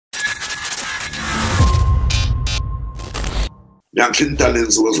and Clinton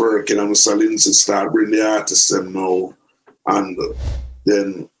Lindsay was working, and Mr. Lindsay started bringing the artists them now, and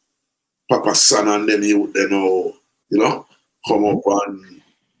then Papa Son and them youth, they know, you know, come up and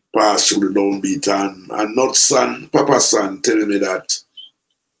pass through the downbeat, and not Son, Papa Son telling me that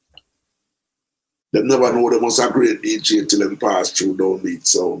they never know them was a great DJ till them pass through downbeat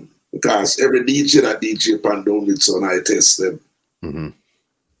sound. Because every DJ that DJ pan downbeat sound, I test them.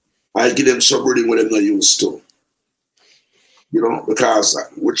 I give them some rhythm what they're not used to. You know, because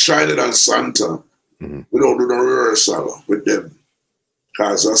with Shining and Santa, we don't do the rehearsal with them.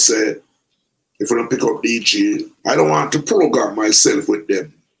 Because I said, if I don't pick up DJ, I don't want to program myself with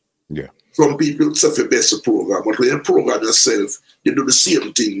them. Yeah. Some people say the best program, but when you program yourself, you do the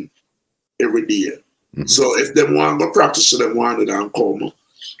same thing every day. So if them want to practice, so them want it and come.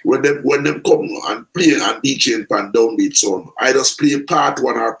 When them come and play and DJ and pan downbeat song, I just play part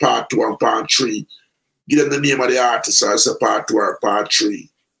 1 or part 2 and part 3. Give them the name of the artist, I say part 2 or part 3.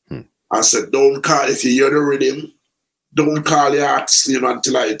 I said, don't call, if you hear the rhythm, don't call the artist name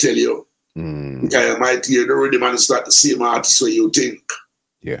until I tell you. Because you might hear the rhythm and it's not the same artist where you think.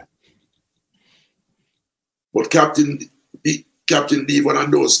 Yeah. But Captain Devon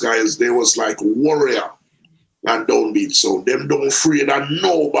and those guys, they was like warrior and downbeat. So them don't afraid of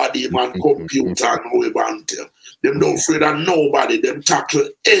nobody, man, computer and no about them. Them don't afraid of nobody. Them tackle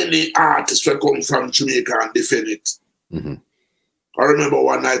any artist that come from Jamaica and defend it. I remember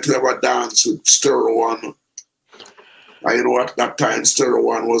one night we ever danced with Stereo One. And you know what? That time Stereo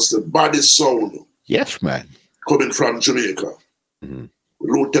One was the baddest sound. Yes, man. Coming from Jamaica.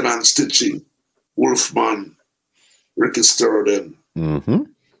 Lieutenant Stitchy, Wolfman, Ricky Sterling. And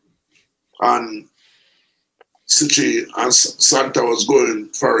Stitchy and Santa was going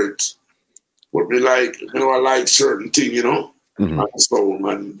for it. But me like, you know, I like certain thing, you know.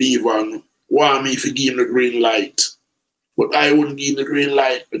 And Devon want me to give him the green light. But I wouldn't give him the green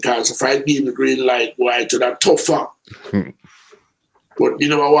light because if I give him the green light, why to that tougher. But you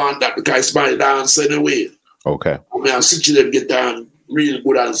know I want that because it's my dance anyway. Okay. I mean, I'm sitting there get down real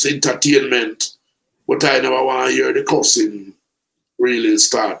good as entertainment. But I never want to hear the cussing really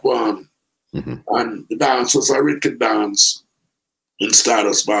start one. And the dance was a wicked dance in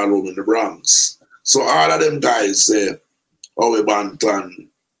Stardust Ballroom in the Bronx. So all of them guys there, Owe Banton,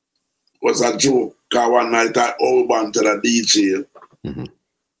 was a joke. Because one night I Owe Banton a DJ, and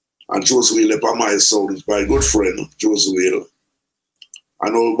Josey Wales on my sound is my good friend, Josey Wales.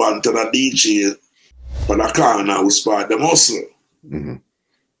 And Owe Banton a DJ for the corner who spot the muscle. And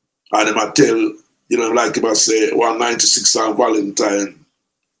him I tell, you know, like if I say 196 on Valentine.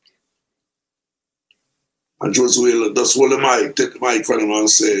 And Josey Wales just hold the mic, take the mic from him and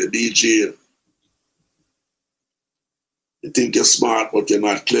say, DJ, you think you're smart, but you're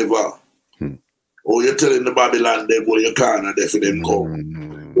not clever. Or you're telling the Babylon them, boy, you can't, they for them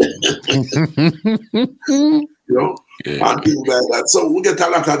come. You know? And things like that. So we get a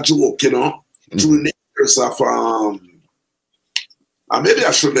lot of joke, you know, through the years of, and maybe I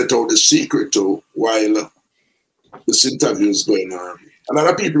should let out the secret too while this interview is going on. A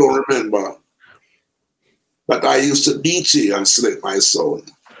lot of people don't remember that I used to DJ and select my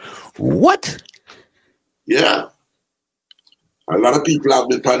sound. What? Yeah. A lot of people have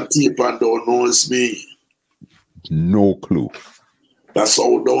been on tape and don't know it's me. No clue. That's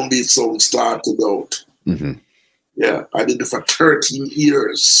how Downbeat Sound started out. Yeah, I did it for 13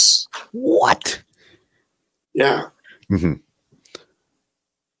 years. What? Yeah. And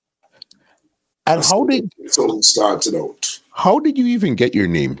how did Sound started out? How did you even get your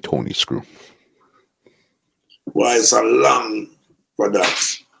name, Tony Screw? Why it's a long for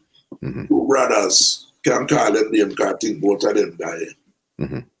that. Two brothers. Can't call them name because I think both of them died.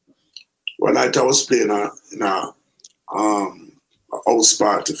 One night I was playing in a house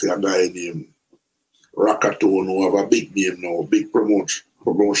party for a guy named Rockatone, who have a big name now, big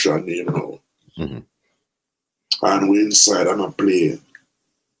promotion name now. And we inside and I play.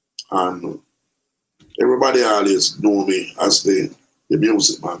 And everybody always know me as the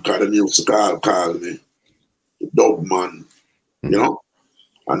music man, because the music all call me the dub man, you know,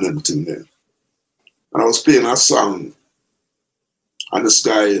 and everything there. And I was playing a song, and this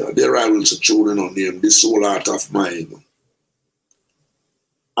guy, their rivals a tune on him, This Soul Art of Mine.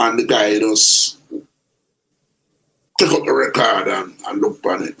 And the guy just took up the record and looked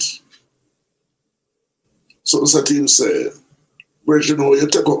on it. So the team said, Bridge, you know, you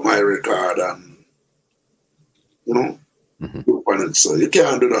take up my record and, you know, look on it. So you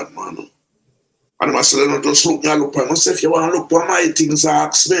can't do that, man. And I said, no, just look me and look on it. I said, if you want to look on my things,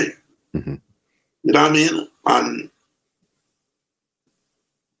 ask me. You know what I mean? And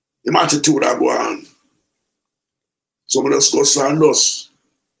the attitude I go on. Some of us go and us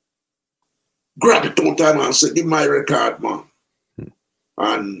grab it all time and say, give my record, man.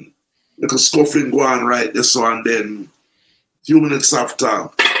 And like a scuffling go on right this one, then a few minutes after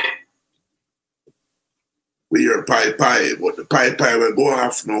we hear pie, but the pie will go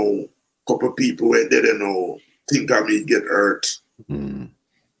off now. Couple of people where they don't know, think I may get hurt.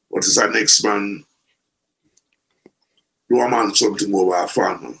 What is our next man? Do a man something over a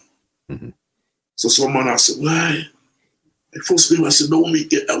fan. So someone has said, why? I first people say, don't meet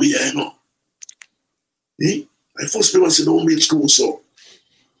get away, you know. I first people say, don't meet school, so.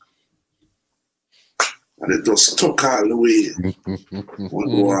 And it just stuck all the way.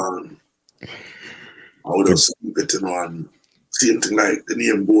 Go on. I would have seen it, you know, and same thing like the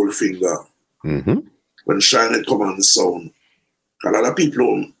name Goldfinger. When Shine come on the sound, a lot of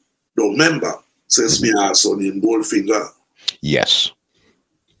people don't remember. Says me also named Goldfinger. Yes.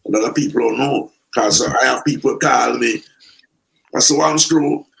 A lot of people don't know. Because I have people call me. I say, one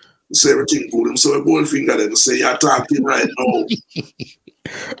screw. Say everything good. I'm so a Goldfinger. Then say, you're talking right now.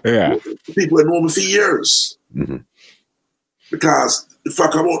 Yeah. People know me for years. Because the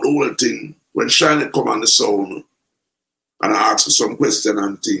fact about the whole thing, when Shine come on the sound, and I ask for some question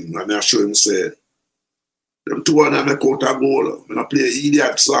and thing, and I show him say, them two of them make out a goal. When I play an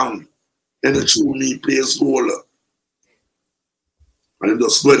idiot song, and the tune me plays goal. And he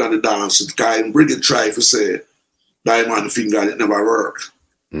just go on the dance, because him bring it try to say, diamond finger, it never work.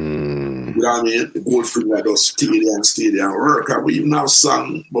 You know what I mean? The gold finger does stay there and work. And we even have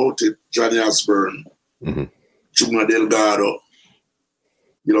song about it, Johnny Osborne, Junior Delgado.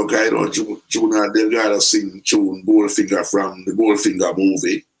 You know, guy, Junior Delgado sing tune Goldfinger from the Goldfinger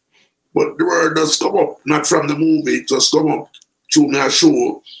movie. But the word does come up, not from the movie, it just come up. Junior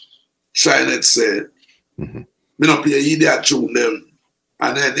show, Shine said, me not play idiot tune them.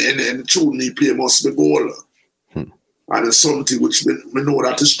 And then the tune he play must be goal. And it's something which we know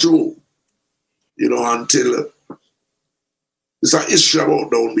that is true. You know, until it's a history about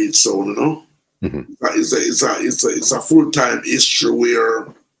downbeat sound, you know. It's a full-time history where,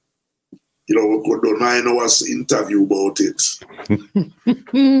 you know, we could do 9 hours interview about it.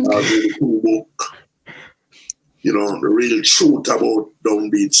 The cool book. You know, the real truth about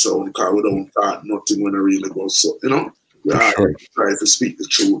downbeat sound, because we don't talk nothing when it really goes so, you know. We have to try to speak the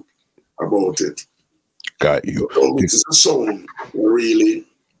truth about it. Got you. Downbeat is a sound that really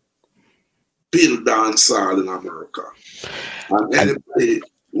build dancehall in America. And anybody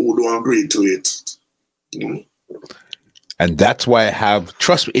who don't agree to it, you know. And that's why I have,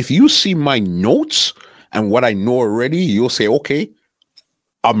 trust me, if you see my notes and what I know already, you'll say, okay,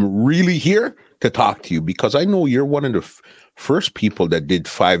 I'm really here to talk to you, because I know you're one of the first people that did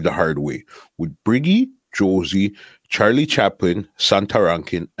 5 the hard way with Briggy, Josey, Charlie Chaplin, Santa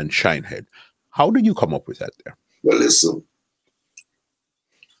Rankin, and Shinehead. How did you come up with that there? Well, listen,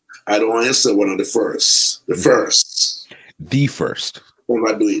 I don't want to say one of the first. The first. The first. When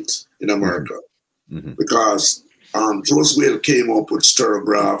I do it in America. Because Josey Wales came up with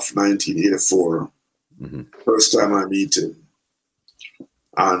Sturgraph 1984. First time I meet him.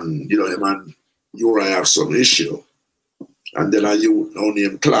 And, you know, him and Uri have some issue. And then I know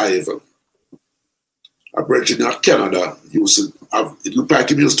him Clive. A brethren in Canada used to have, it looked like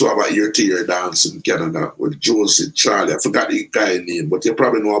he used to have a ear-to-ear dance in Canada with Josey, Charlie. I forgot the guy's name, but you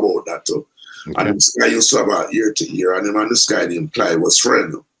probably know about that too. And this guy used to have a ear-to-ear, and him and this guy named Clive was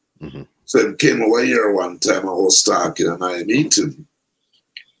friends. So he came over here one time, I was talking, and I meet him.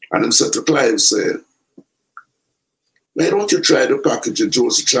 And he said to Clive, said, why don't you try to package a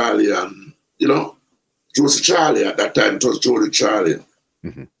Josey Charlie and, you know, Josey Charlie at that time, it was Josey Charlie.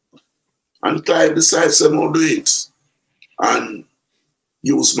 And Clive decides to do it and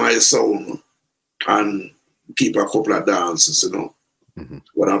use my sound and keep a couple of dances, you know.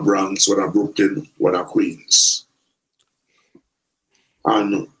 One at Bronx, one at Brooklyn, one at Queens.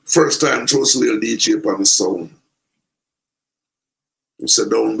 And first time Josey Wales DJ on the sound. He said,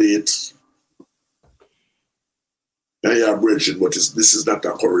 downbeat. And you're bridging, but this is not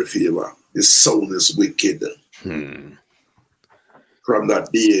a curry favor. This sound is wicked. From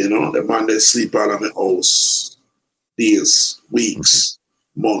that day, you know, the man they sleep out of my house. Days, weeks,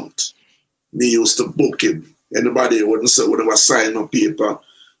 months. Me used to book him. Anybody wouldn't say whatever sign on paper,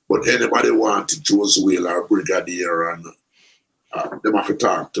 but anybody wanted Josey Wales or Brigadier, and them have to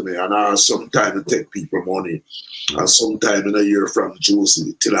talk to me. And I sometimes take people money, and sometime in a year from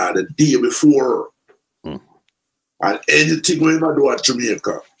Josey till the day before. And anything we ever do at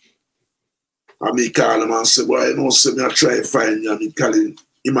Jamaica, and me call him and say, boy, you know, say me I try to find you, and me call him,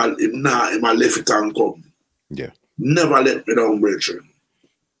 him left it and come. Yeah. Never let me down, brethren.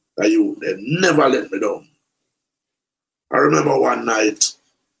 They never let me down. I remember one night,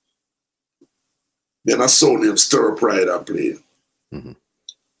 then I saw him Stir Pride I play.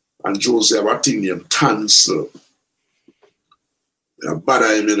 And Josey have a thing named Tansel. Yeah,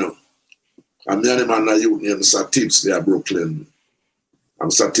 bad him, you know. And me and him and the youth named Mr. Tips there, Brooklyn.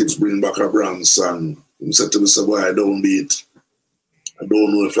 And Mr. Tips bring back a brand song. He said to me, boy, I don't beat. I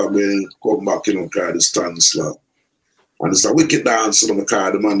don't know if I'm going to come back, you know, because it's Tansel. And it's a wicked dance, you know,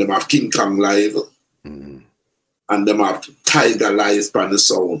 because the man, them have King Kong live. And them have Tiger live on the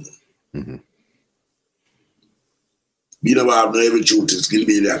sound. We never have no every duty to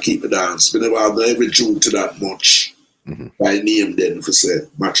Gilbert keep the dance. We never have no every duty that much. I name them for say,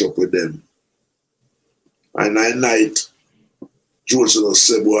 match up with them. And that night, George just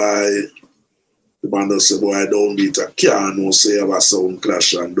say, boy, the man just say, boy, don't beat a car, no say have a sound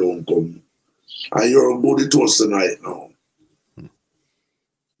clash and don't come. And you're good it was tonight now.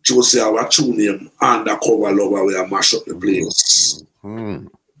 Josey have a tune name Undercover Lover where I mash up the place. And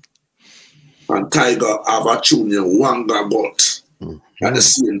Tiger have a tune named Wanga Got. At the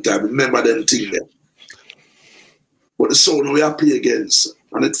same time, remember them thing there. But the sound we are play against,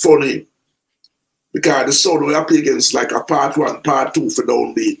 and it's funny, because the sound we are play against like a part 1, part 2 for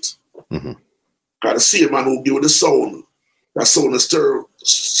Downbeat. Because the same man who give the sound, that sound is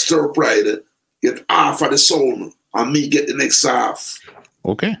stir pride, get half of the sound, and me get the next half.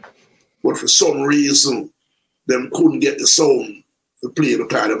 Okay. But for some reason, them couldn't get the sound to play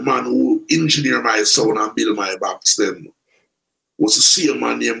because the man who engineered my sound and build my box them was the same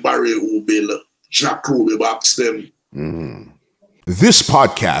man named Barry who built Jack Ruby box them. This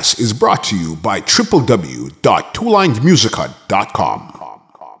podcast is brought to you by www.twolinesmusichut.com.